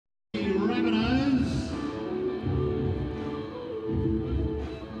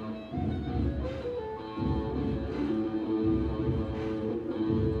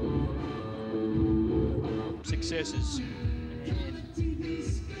Pierces. And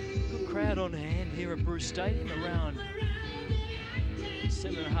good crowd on hand here at Bruce Stadium, around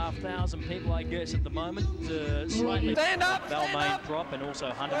 7,500 people, I guess, at the moment. Slightly Balmain drop, and also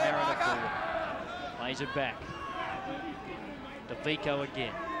Hunter Mariner forward. Plays it back. DeVico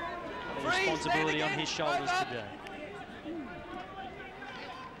again. The responsibility on his shoulders today. They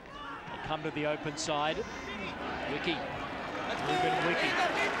come to the open side. Wiki. Ruben Wiki.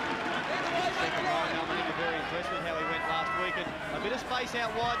 Second row, Melbourne very impressed with how he went last week. And a bit of space out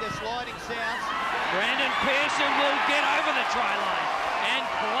wide, they're sliding south. Brandon Pearson will get over the try line and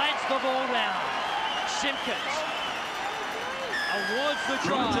plants the ball down. Simpkins awards the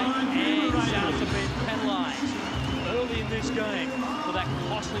try, and South have been penalised early in this game for that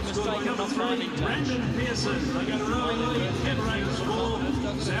costly mistake of not finding touch. Brandon Pearson, they go to row generates the ball.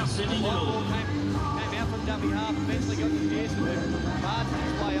 South Sydney nil. Came out from dummy half, eventually got to Pearson, who barged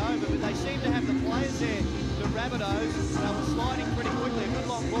his way over, but they seem to have the players there, the Rabbitohs. They were sliding pretty quickly. A good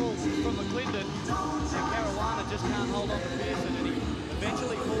long ball from McClendon, and Caruana just can't hold on to Pearson, and he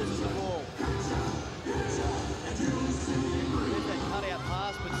eventually pauses the ball. There's that cut-out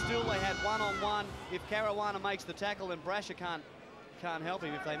pass, but still they had one-on-one. If Caruana makes the tackle, then Brasher can't help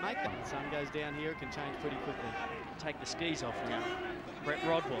him if they make that. The sun goes down here, it can change pretty quickly. Take the skis off now. Brett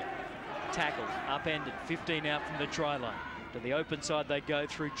Rodwell, tackled, upended, 15 out from the try line. To the open side they go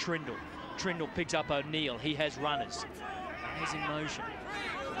through Trindle. Trindle picks up O'Neill, he has runners. He's in motion.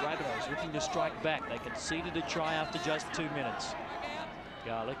 The Rabbitohs looking to strike back. They conceded a try after just 2 minutes.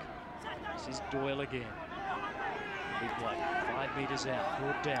 Garlic, this is Doyle again. Big bloke, 5 metres out,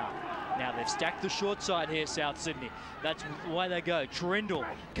 brought down. Now they've stacked the short side here, South Sydney. That's the way they go. Trindle,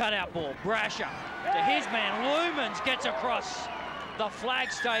 cut-out ball, Brasher to his man, Lumens gets across. The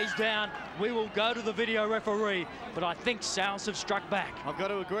flag stays down. We will go to the video referee, but I think Souths have struck back. I've got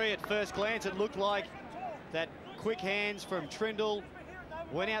to agree, at first glance it looked like that quick hands from Trindle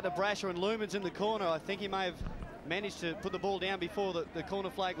went out to Brasher, and Lumens in the corner. I think he may have managed to put the ball down before the corner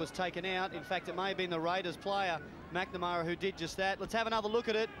flag was taken out. In fact, it may have been the Raiders player, McNamara, who did just that. Let's have another look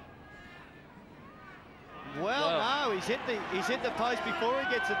at it. Well, no, he's hit the post before he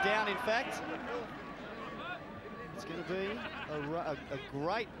gets it down, in fact. It's going to be a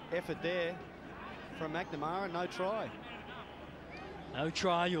great effort there from McNamara, no try. No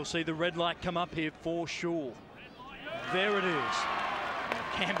try, you'll see the red light come up here for sure. There it is.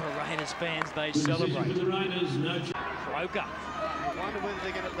 Canberra Raiders fans, they celebrate. Croker. I wonder whether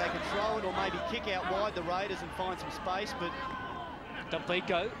they can throw it or maybe kick out wide the Raiders and find some space, but...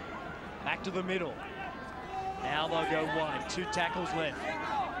 DeVico, back to the middle. Now they'll go wide, 2 tackles left.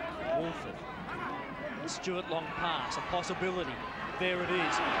 Wolford. Stewart long pass, a possibility. There it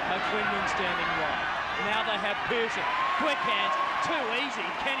is. McClendon standing wide. Now they have Pearson. Quick hands, too easy.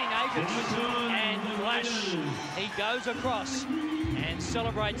 Kenny Nagus and Flash. He goes across and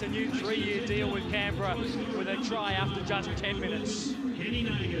celebrates a new 3-year deal with Canberra with a try after just 10 minutes.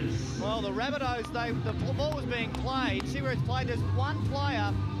 Well, the Rabbitohs, the ball was being played. See where it's played? There's one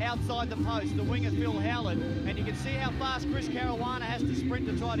player outside the post, the winger Phil Howlett, and you can see how fast Chris Caruana has to sprint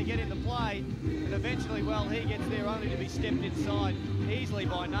to try to get into play. And eventually, well, he gets there only to be stepped inside easily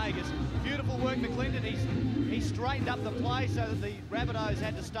by Nagus. Beautiful work, McClendon. He straightened up the play so that the Rabbitohs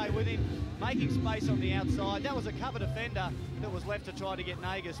had to stay with him, making space on the outside. That was a cover defender that was left to try to get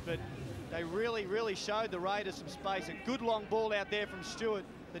Nagus, but they really showed the Raiders some space. A good long ball out there from Stewart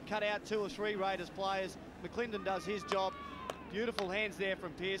that cut out 2 or 3 Raiders players. McClendon does his job. Beautiful hands there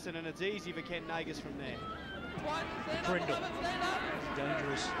from Pearson, and it's easy for Ken Nagus from there. Trindle,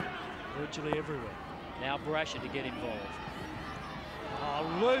 dangerous virtually everywhere. Now Brasher to get involved. Oh,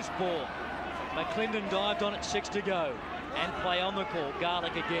 loose ball. McClendon dived on it, 6 to go. And play on the call.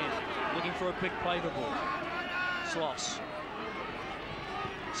 Garlic again, looking for a quick play the ball. Sloss.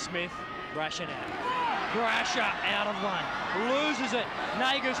 Smith, Brasher now. Brasher out of one. Loses it.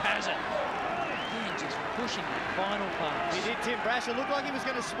 Nagus has it. Again, just pushing the final pass. He did, Tim. Brasher looked like he was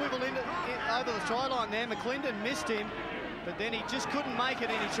going to swivel over the try line there. McClendon missed him, but then he just couldn't make it,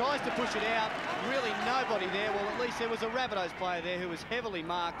 and he tries to push it out. Really nobody there. Well, at least there was a Rabbitohs player there who was heavily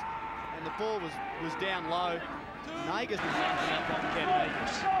marked, and the ball was down low. Nagus was up on Ken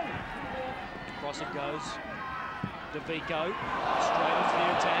Nagus. Across it goes. DeVico straight onto the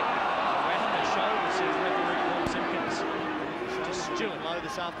attack. Around the shoulder, says referee Paul Simpkins. Just Stewart. Low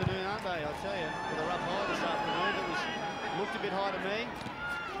this afternoon, aren't they? I'll tell you. With a rough high this afternoon, it looked a bit high to me.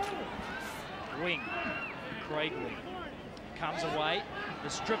 Wing. Craig Wing comes away. The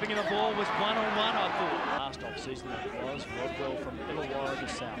stripping of the ball was one-on-one, I thought. Last off-season it was. Rodwell from Illawarra to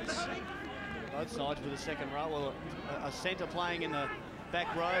Souths. Both sides with a second row. Well, a centre playing in the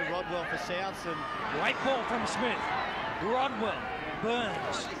back row. Rodwell for Souths. And great ball from Smith. Rodwell,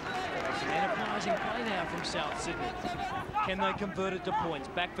 Burns. It's an enterprising play now from South Sydney. Can they convert it to points?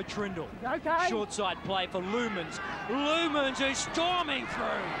 Back for Trindle. Okay. Short side play for Lumans. Lumans is storming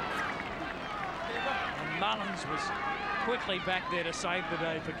through. And Mullins was quickly back there to save the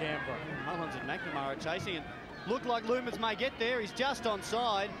day for Canberra. Mullins and McNamara chasing it. Looked like Lumans may get there. He's just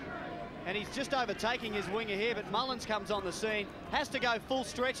onside. And he's just overtaking his winger here, but Mullins comes on the scene. Has to go full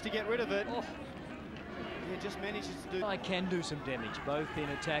stretch to get rid of it. Oh. Yeah, just manages to do... I can do some damage, both in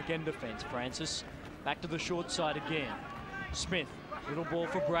attack and defence, Francis. Back to the short side again. Smith, little ball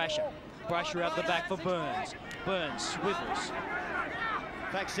for Brasher. Brasher out the back for Burns. Burns swivels.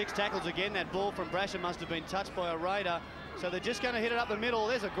 In fact, 6 tackles again. That ball from Brasher must have been touched by a Raider. So they're just going to hit it up the middle.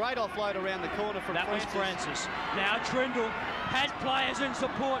 There's a great offload around the corner from Francis. That was Francis. Now Trindle has players in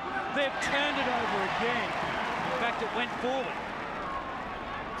support. They've turned it over again. In fact, it went forward.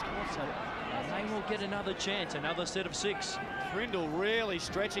 So they will get another chance, another set of 6. Trindle really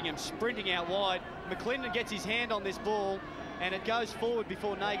stretching him, sprinting out wide. McClendon gets his hand on this ball, and it goes forward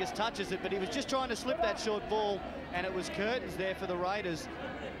before Nagas touches it, but he was just trying to slip that short ball, and it was curtains there for the Raiders.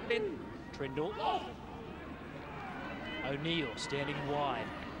 Trindle. O'Neill standing wide.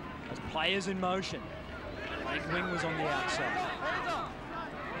 As players in motion. Big wing was on the outside.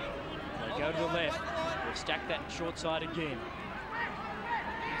 They go to the left. They stack that short side again.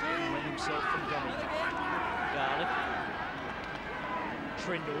 Went himself from dummy. Garlic.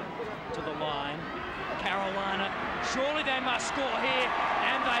 Trindle to the line. Carolina. Surely they must score here,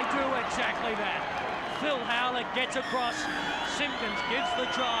 and they do exactly that. Phil Howlett gets across. Simpkins gives the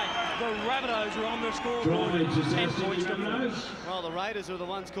try. The Rabbitohs are on the scoreboard. 10 points to 4. Well, the Raiders were the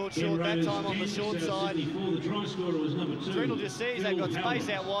ones caught short that time on the short side. Trindle just sees they've got space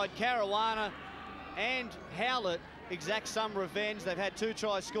out wide. Caruana and Howlett exact some revenge. They've had 2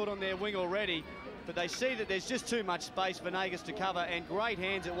 tries scored on their wing already, but they see that there's just too much space for Nagas to cover, and great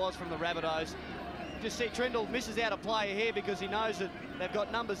hands it was from the Rabbitohs. Just see Trindle misses out a player here because he knows that they've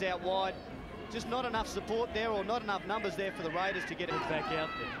got numbers out wide. Just not enough support there, or not enough numbers there for the Raiders to get it back out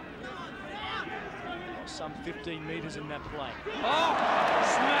there. Some 15 metres in that play. Oh,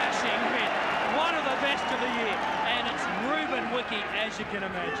 smashing hit. One of the best of the year. And it's Ruben Wiki, as you can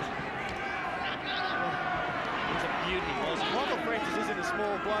imagine. He's a beauty, wasn't he? Michael Francis isn't a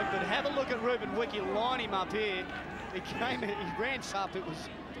small bloke, but have a look at Ruben Wiki, line him up here. He ran sharp, it was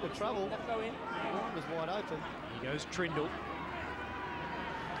trouble. Line was wide open. Here goes Trindle.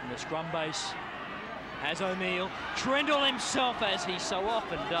 In the scrum base has O'Neill. Trindle himself, as he so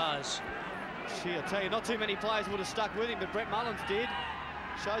often does. Gee, I tell you, not too many players would have stuck with him, but Brett Mullins did.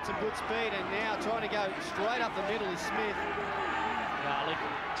 Showed some good speed, and now trying to go straight up the middle is Smith. Garlic,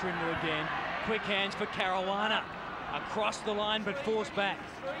 Trindle again. Quick hands for Caruana. Across the line, but forced back.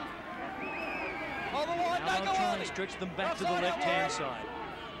 On the line, now they'll try and stretch them back to the left-hand side.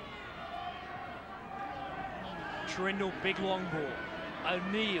 Trindle, big long ball.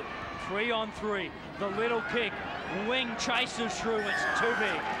 O'Neill, 3 on 3. The little kick. Wing chases through. It's too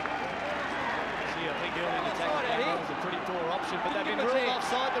big. Gee, I think early in the attack that was a pretty poor option, but they've been ruled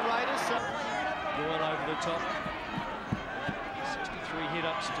offside, the Raiders. So. Ball over the top. 63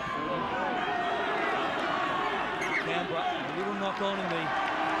 hit-ups to 40. Canberra, a little knock on in the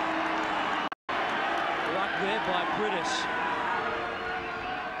ruck there by Prittis.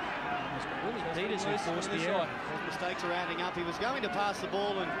 Willie Peters who forced the error. Those mistakes are rounding up. He was going to pass the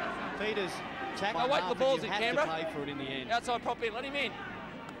ball, and Peters tackled wait, the ball's in Canberra. To pay for it in the end. Outside prop in, let him in.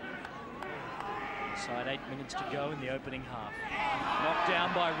 Inside 8 minutes to go in the opening half. Knocked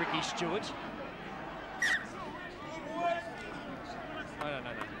down by Ricky Stewart. No.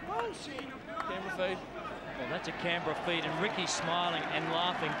 Canberra feed. Well, that's a Canberra feed, and Ricky's smiling and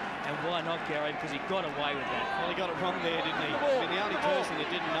laughing. And why not, Gary? Because he got away with that. Well, he got it wrong there, didn't he? I mean, the only person that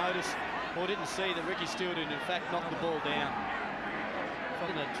didn't notice or didn't see that Ricky Stewart had, in fact, knocked the ball down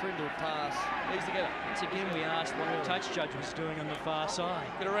from the Trindle pass. Legs together. Once again, we asked what the touch judge was doing on the far side.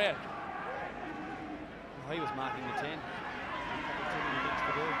 Get around. He was marking the 10.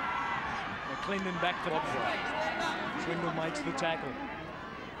 McClendon back for the Trindle makes the tackle.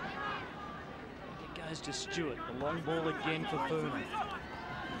 It goes to Stewart. The long ball again for Furner.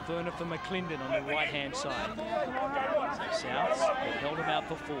 Furner for McClendon on the right-hand side. Souths, they held him out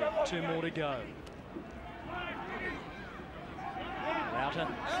for 4. 2 more to go. Router.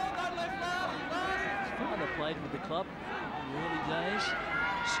 His father played with the club in the early days.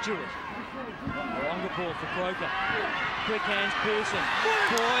 Stewart. A longer ball for Croker. Quick hands, Pearson.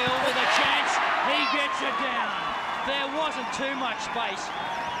 Boyle with a chance. He gets it down. There wasn't too much space,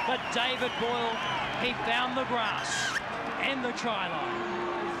 but David Boyle, he found the grass. and the try line.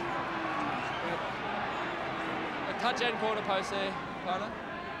 A touch and corner post there, Connor.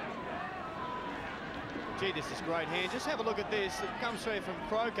 Gee, this is great hand. Just have a look at this. It comes through from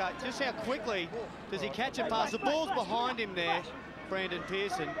Croker. Just how quickly does he catch and pass? The ball's behind him there, Brandon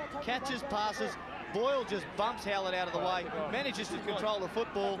Pearson. Catches, passes. Boyle just bumps Howlett out of the way, manages to control the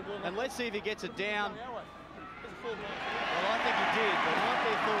football, and let's see if he gets it down. Well, I think he did, but not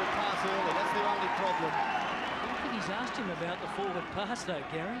their forward pass early. That's the only problem. I don't think he's asked him about the forward pass, though,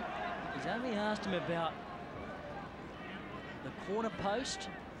 Gary. He's only asked him about the corner post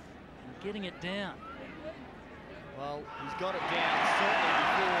and getting it down. Well, he's got it down certainly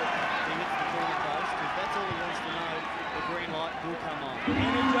before he hits the corner post, because that's all he wants to know. The green light will come on.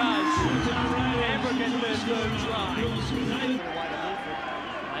 And it does. Canberra gets their third try.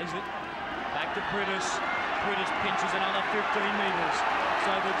 Plays it back to Prittis. Prittis pinches another 15 metres.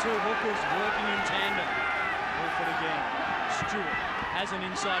 So the two hookers working in tandem. Wolford again. Stewart has an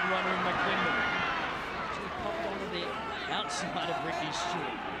inside runner in McClendon. Actually popped onto the outside of Ricky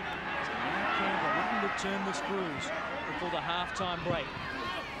Stewart. Canberra looking to turn the screws before the half-time break.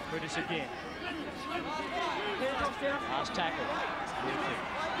 Prittis again. Last tackle.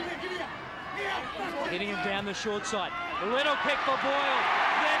 Hitting him down the short side. A little kick for Boyle.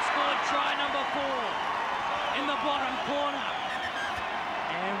 That's scored try number 4 in the bottom corner.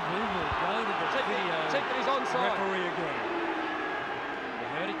 And we will go to the video. Check that he's onside. Referee again. You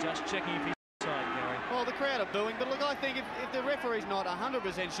heard it, just checking if he's onside, Gary. Well, the crowd are booing, but look, I think if the referee's not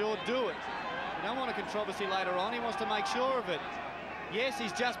 100% sure, do it. You don't want a controversy later on. He wants to make sure of it. Yes,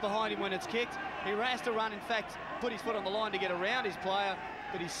 he's just behind him when it's kicked. He has to run, in fact, put his foot on the line to get around his player,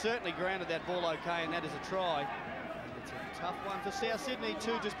 but he's certainly grounded that ball okay, and that is a try. It's a tough one for South Sydney,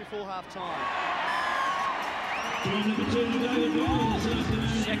 too, just before half-time.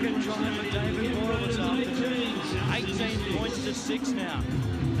 Second try for David Boyle this afternoon. 18 points to 6 now.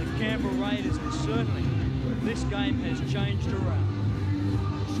 The Canberra Raiders, and certainly this game has changed around.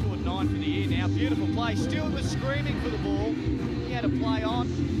 Scored 9 for the year now. Beautiful play. Stewart was screaming for the ball. He had a play on,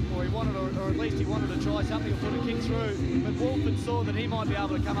 or he wanted, or at least he wanted to try something or put a kick through. But Wolford saw that he might be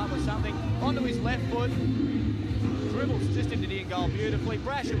able to come up with something. Onto his left foot. Dribbles just into the end goal beautifully.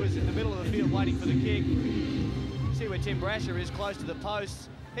 Brasher was in the middle of the field waiting for the kick. See where Tim Brasher is, close to the posts.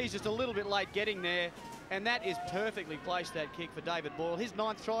 He's just a little bit late getting there. And that is perfectly placed, that kick for David Boyle. His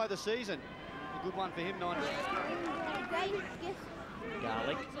 9th try of the season. A good one for him, 9.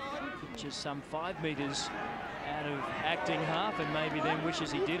 Garlick just some 5 metres out of acting half, and maybe then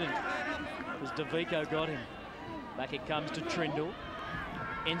wishes he didn't, because DeVico got him. Back it comes to Trindle.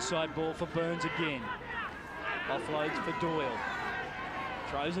 Inside ball for Burns again. Offloads for Doyle.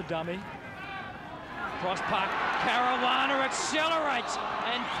 Throws a dummy. Cross puck. Caruana accelerates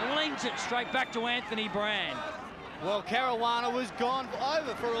and flings it straight back to Anthony Brand. Well, Caruana was gone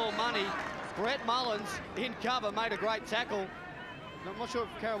over for all money. Brett Mullins in cover made a great tackle. I'm not sure if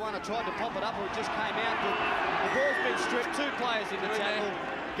Caruana tried to pop it up or it just came out, but the ball's been stripped. 2 players in the tackle.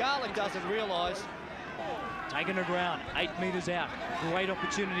 Garlick doesn't realise. Taking the ground, 8 metres out. Great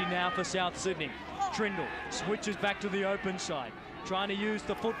opportunity now for South Sydney. Trindle switches back to the open side, trying to use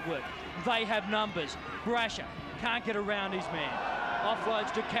the footwork. They have numbers. Brasher can't get around his man.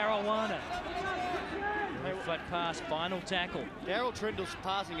 Offloads to Caruana. Flat pass, final tackle. Daryl Trindle's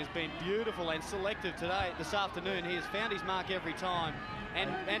passing has been beautiful and selective today, this afternoon. He has found his mark every time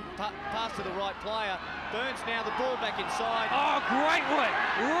and passed to the right player. Burns now, the ball back inside. Oh, great work.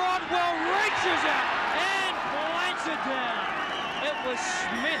 Rodwell reaches out and plants it down. It was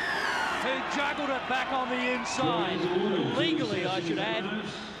Smith who juggled it back on the inside. Legally, I should add.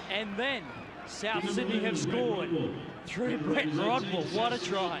 And then South Sydney have scored through Brett Rodwell. What a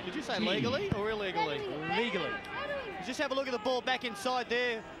try. Did you say legally or illegally? Legally. Just have a look at the ball back inside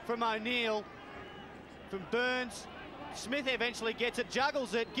there from O'Neill, from Burns. Smith eventually gets it,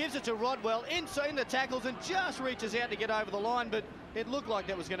 juggles it, gives it to Rodwell, inside the tackles, and just reaches out to get over the line, but it looked like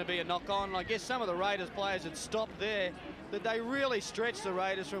that was going to be a knock-on. I guess some of the Raiders players had stopped there, that they really stretched the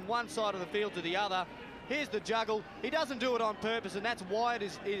Raiders from one side of the field to the other. Here's the juggle. He doesn't do it on purpose, and that's why it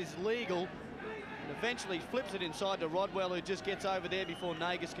is legal. And eventually flips it inside to Rodwell, who just gets over there before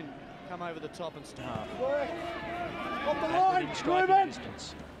Nagus can come over the top and start. Off the line, striking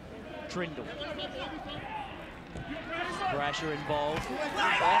distance. Trindle. Brasher involved.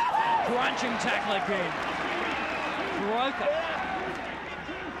 Crunching tackle again. Croker.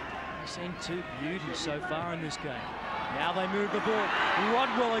 We've seen 2 beauties so far in this game. Now they move the ball.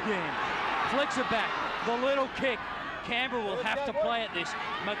 Rodwell again. Flicks it back. The little kick. Canberra will have to play at this.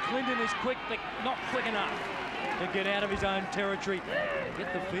 McClendon is quick, but not quick enough to get out of his own territory.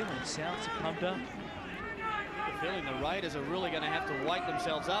 Get the feeling Souths are pumped up. The feeling the Raiders are really going to have to wake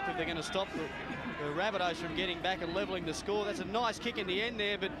themselves up if they're going to stop the Rabbitohs from getting back and levelling the score. That's a nice kick in the end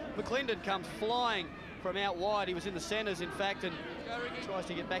there, but McClendon comes flying from out wide. He was in the centres, in fact, and tries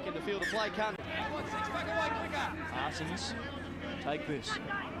to get back in the field of play. Can't. Parsons take this.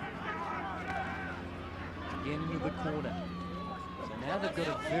 Again into the corner. So now they've got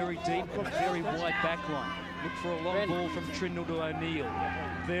a very deep and very wide back line. Look for a long ball from Trindle to O'Neill.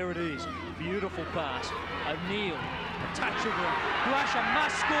 There it is. Beautiful pass. O'Neill, a touch of it. Brasher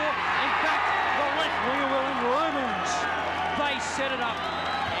must score. In fact, the left winger will in Rubens. They set it up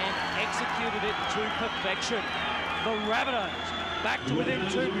and executed it to perfection. The Rabbitohs back to within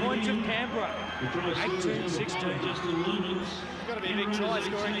 2 points of Canberra. 18-16. Got to be a big try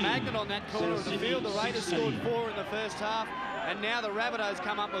scoring magnet on that corner of the field. The Raiders scored 4 in the first half. And now the Rabbitohs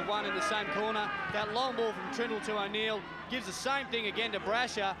come up with 1 in the same corner. That long ball from Trindle to O'Neill gives the same thing again to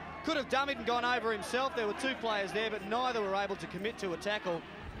Brasher. Could have dummied and gone over himself. There were 2 players there, but neither were able to commit to a tackle.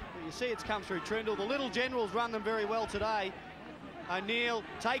 But you see it's come through Trindle. The Little Generals run them very well today. O'Neill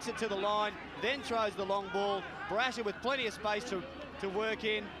takes it to the line, then throws the long ball. Brasher with plenty of space to work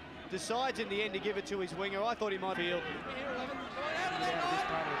in. Decides in the end to give it to his winger. I thought he might feel.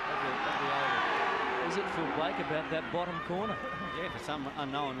 Is it Phil Blake about that bottom corner? Yeah, for some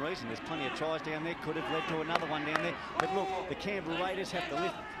unknown reason. There's plenty of tries down there. Could have led to another one down there. But look, the Canberra Raiders have to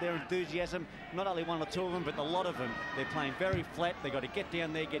lift their enthusiasm. Not only 1 or 2 of them, but a lot of them. They're playing very flat. They've got to get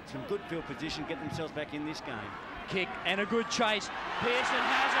down there, get some good field position, get themselves back in this game. Kick and a good chase. Pearson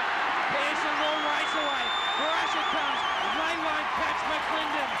has it. Pearson will race away. Brasher comes. They won't catch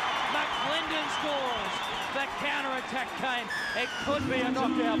McClendon. McClendon scores. The counter-attack came. It could be a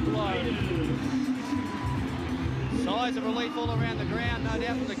knockout blow. Sighs of relief all around the ground, no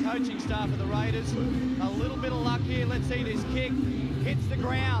doubt from the coaching staff of the Raiders. A little bit of luck here. Let's see this kick. Hits the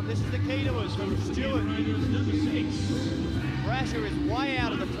ground. This is the key to it from Stewart. Brasher is way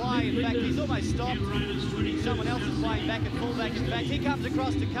out of the play. In fact, he's almost stopped. Someone else is playing back at fullback. In fact, he comes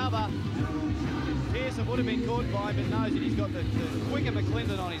across to cover. Pearson would have been caught by him, but knows that he's got the quicker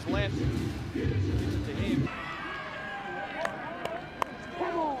McClendon on his left. Gives it to him.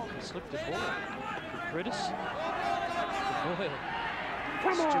 Slipped the ball. Curtis. Boyle.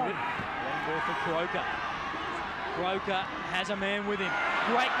 Stewart. Long ball for Croker. Croker has a man with him.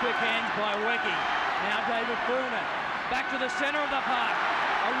 Great quick hands by Wecky. Now David Furner. Back to the centre of the park.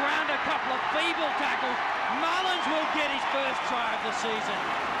 Around a couple of feeble tackles. Mullins will get his first try of the season.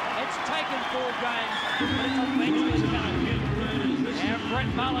 It's taken 4 games, but it's eventually coming. And Brett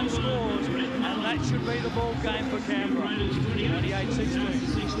Mullins scores, and that should be the ball game for Canberra.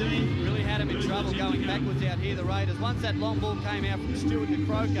 28-16. Really had him in trouble going backwards out here, the Raiders. Once that long ball came out from Stewart to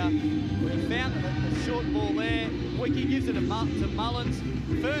Croker, he found a short ball there. Wicky gives it to Mullins.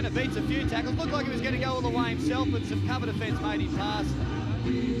 Furner beats a few tackles. Looked like he was going to go all the way himself, but some cover defence made him pass.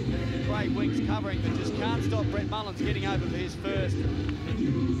 Great wings covering, but just can't stop Brett Mullins getting over for his first.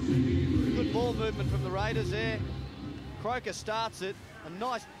 Good ball movement from the Raiders there. Croker starts it. A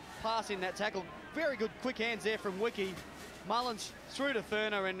nice pass in that tackle. Very good quick hands there from Wicky. Mullins through to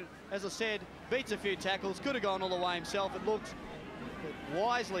Furner, and as I said, beats a few tackles. Could have gone all the way himself, it looked. But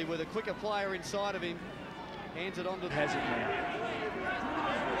wisely, with a quicker player inside of him, hands it on to... Has it now.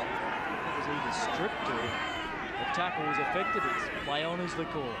 It was either stripped or the tackle was affected. It's play on is the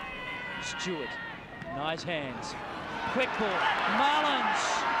call. Stewart, nice hands. Quick ball.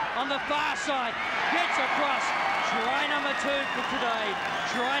 Mullins on the far side. Gets across. Try number 2 for today.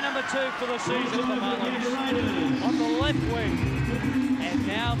 Try number 2 for the season for Mullins. On the left wing. And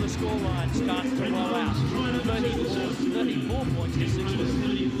now the scoreline starts to blow out. 34 points to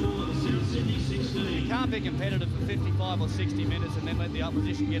 16. You can't be competitive for 55 or 60 minutes and then let the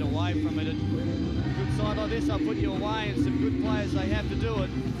opposition get away from it. A good side like this, I'll put you away, and some good players, they have to do it.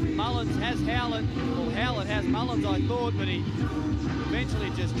 Mullins has Howlett. Well, Howlett has Mullins, I thought, but he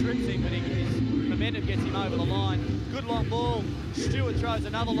eventually just trips him, but his momentum gets him over the line. Good long ball. Stewart throws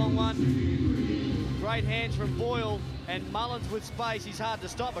another long one. Great hands from Boyle, and Mullins with space. He's hard to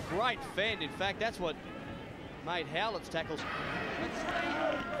stop. A great fend. In fact, that's what made Howlett's tackles.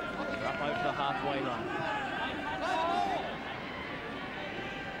 Up over the halfway line.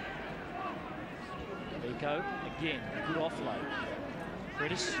 Vico, again, good offload.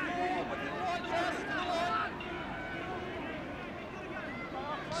 Curtis.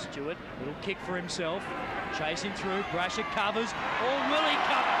 Stewart, little kick for himself. Chasing through, Brasher covers. Or will he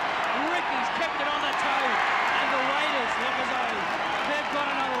cover? Ricky's kept it on the toe. And the Raiders, look as though they've got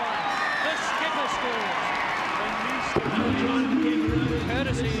another one. The skipper scores. The new skipper,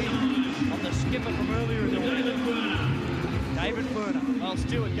 courtesy of the skipper from earlier in the week. David Furner. Well,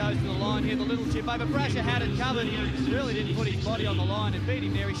 Stewart goes to the line here, the little chip over. Brasher had it covered. Really didn't put his body on the line and beat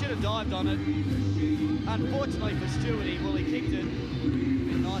him there. He should have dived on it. Unfortunately for Stewart, he kicked it.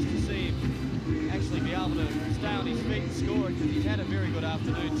 Nice to see him actually be able to stay on his feet and score it, because he's had a very good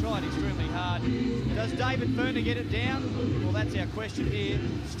afternoon. Tried extremely hard. Does David Furner get it down? Well, that's our question here.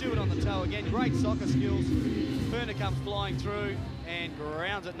 Stewart on the toe again. Great soccer skills. Furner comes flying through and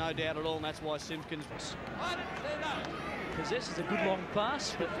grounds it, no doubt at all, and that's why Simpkins... Possesses a good long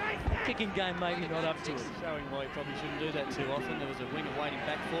pass, but kicking game maybe not up to it. Showing why he probably shouldn't do that too often. There was a winger waiting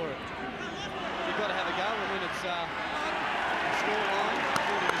back for it. You've got to have a go, and when it's scoreline,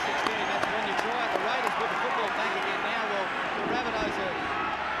 40-16, that's when you try it. The Raiders put the football back again now. Well, the Rabbitohs are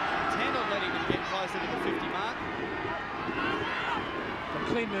intent on letting them get closer to the 50 mark.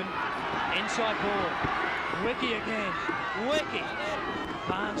 Clinton, inside ball. Ricky again. Ricky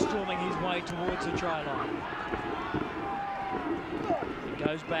barnstorming his way towards the try line. He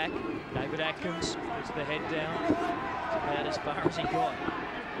goes back. David Atkins puts the head down. It's about as far as he got.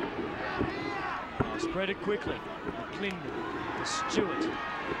 Spread it quickly. Clinton to Stewart.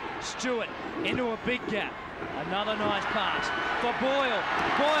 Stewart into a big gap. Another nice pass for Boyle.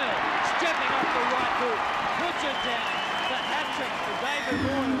 Boyle stepping off the right foot. Puts it down. The hat-trick for David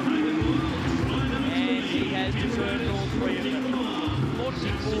Boyle. And he has deserved all three of them.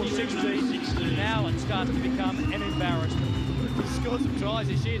 44-16. Now it starts to become an embarrassment. He scored some tries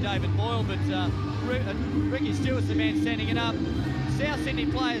this year, David Boyle, but Ricky Stewart's the man standing it up. South Sydney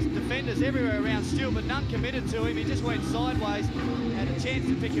players, defenders everywhere around Stewart, but none committed to him. He just went sideways, had a chance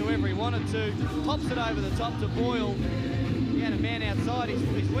to pick whoever he wanted to. Pops it over the top to Boyle. He had a man outside.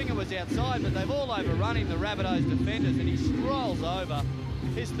 His winger was outside, but they've all overrun him, the Rabbitohs defenders, and he strolls over.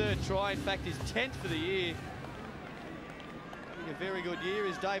 His third try, in fact, his 10th for the year. A very good year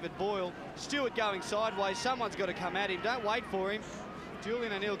is David Boyle. Stewart going sideways. Someone's got to come at him. Don't wait for him.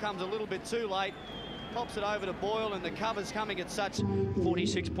 Julian O'Neill comes a little bit too late. Pops it over to Boyle, and the cover's coming at such...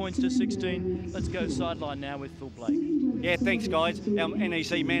 46 points to 16. Let's go sideline now with Phil Blake. Yeah, thanks, guys. Our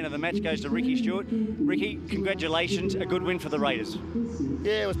NEC man of the match goes to Ricky Stewart. Ricky, congratulations. A good win for the Raiders.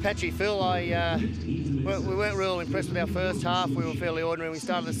 Yeah, it was patchy, Phil. We weren't real impressed with our first half. We were fairly ordinary. We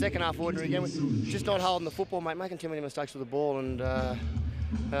started the second half ordinary again. We're just not holding the football, mate, making too many mistakes with the ball, and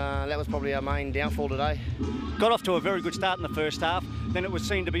that was probably our main downfall today. Got off to a very good start in the first half. Then it was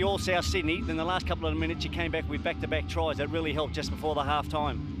seen to be all South Sydney. Then the last couple of minutes you came back with back-to-back tries. That really helped just before the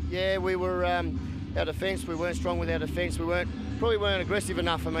half-time. Yeah, we were... our defence, we weren't strong with our defence. We probably weren't aggressive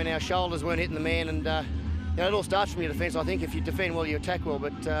enough. I mean, our shoulders weren't hitting the man, and it all starts from your defence. I think if you defend well, you attack well.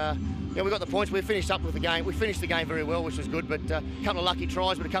 But we got the points. We finished up with the game. We finished the game very well, which was good. But a couple of lucky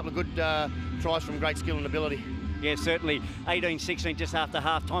tries, but a couple of good tries from great skill and ability. Yeah, certainly. 18-16 just after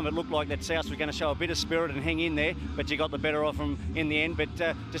half-time. It looked like that South was going to show a bit of spirit and hang in there, but you got the better of them in the end. But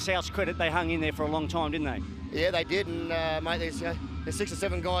to South's credit, they hung in there for a long time, didn't they? Yeah, they did. And, mate, there's 6 or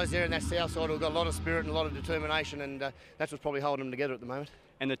 7 guys there in that South side who've got a lot of spirit and a lot of determination, and that's what's probably holding them together at the moment.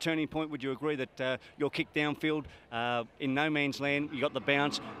 And the turning point, would you agree that your kick downfield in no man's land, you got the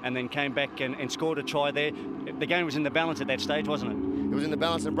bounce and then came back and scored a try there? The game was in the balance at that stage, wasn't it? It was in the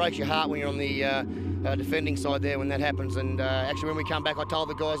balance, and it breaks your heart when you're on the defending side there when that happens. And actually, when we come back, I told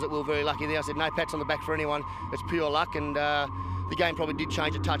the guys that we were very lucky there. I said, no pats on the back for anyone. It's pure luck, and the game probably did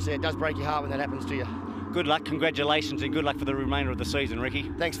change a touch there. It does break your heart when that happens to you. Good luck, congratulations, and good luck for the remainder of the season, Ricky.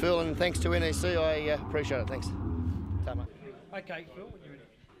 Thanks, Phil, and thanks to NEC. I appreciate it. Thanks. Okay, Phil.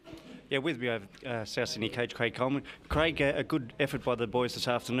 Yeah, with me over South Sydney coach Craig Coleman. Craig, a good effort by the boys this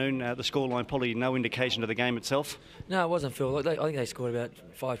afternoon. The scoreline probably no indication of the game itself. No, it wasn't, Phil. I think they scored about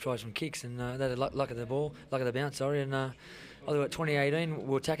 5 tries from kicks, and they had luck of the ball, luck of the bounce, sorry. And I think at 2018, we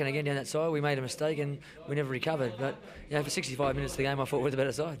were attacking again down that side. We made a mistake, and we never recovered. But for 65 minutes of the game, I thought we were the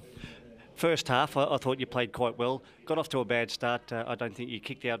better side. First half, I thought you played quite well. Got off to a bad start. I don't think you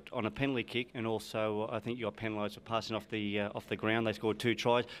kicked out on a penalty kick, and also I think you got penalised for passing off the ground. They scored 2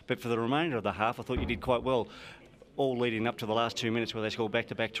 tries, but for the remainder of the half, I thought you did quite well. All leading up to the last 2 minutes where they scored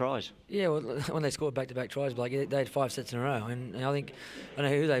back-to-back tries. Yeah, well, when they scored back-to-back tries, Blake, they had 5 sets in a row, and I think I know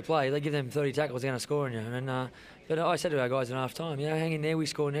who they play. They give them 30 tackles, they're going to score on you. And but I said to our guys at half time, hang in there, we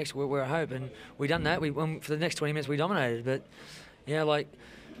score next. We're at hope, and we done that. For the next 20 minutes, we dominated. But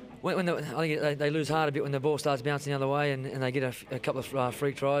when I think they lose heart a bit when the ball starts bouncing the other way, and they get a couple of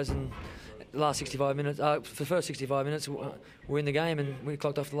freak tries. And the last 65 minutes, for the first 65 minutes, we're in the game, and we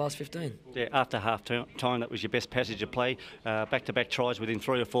clocked off the last 15. Yeah, after half time, that was your best passage of play. Back-to-back tries within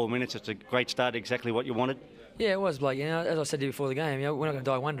 3 or 4 minutes. It's a great start, exactly what you wanted. Yeah, it was, Blake. You know, as I said to you before the game, you know, we're not going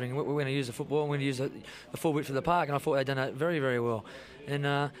to die wondering. We're going to use the football. We're going to use the full width of the park, and I thought they'd done that very, very well. And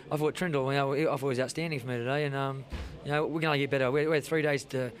I thought Trindle, you know, I thought he was outstanding for me today. And you know, we're going to get better. We had 3 days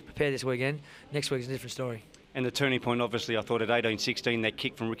to prepare this weekend. Next week's a different story. And the turning point, obviously, I thought at 18-16, that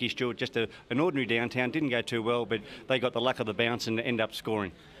kick from Ricky Stewart, just an ordinary downtown, didn't go too well, but they got the luck of the bounce and end up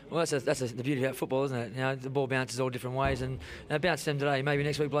scoring. Well, that's the beauty about football, isn't it? You know, the ball bounces all different ways, and it bounced them today. Maybe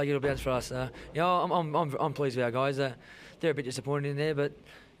next week, Blake, it'll bounce for us. You know, I'm pleased with our guys. They're a bit disappointed in there, but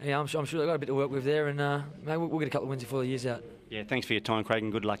yeah, I'm sure they've got a bit to work with there, and maybe we'll get a couple of wins before the year's out. Yeah, thanks for your time, Craig,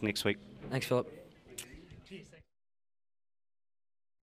 and good luck next week. Thanks, Philip.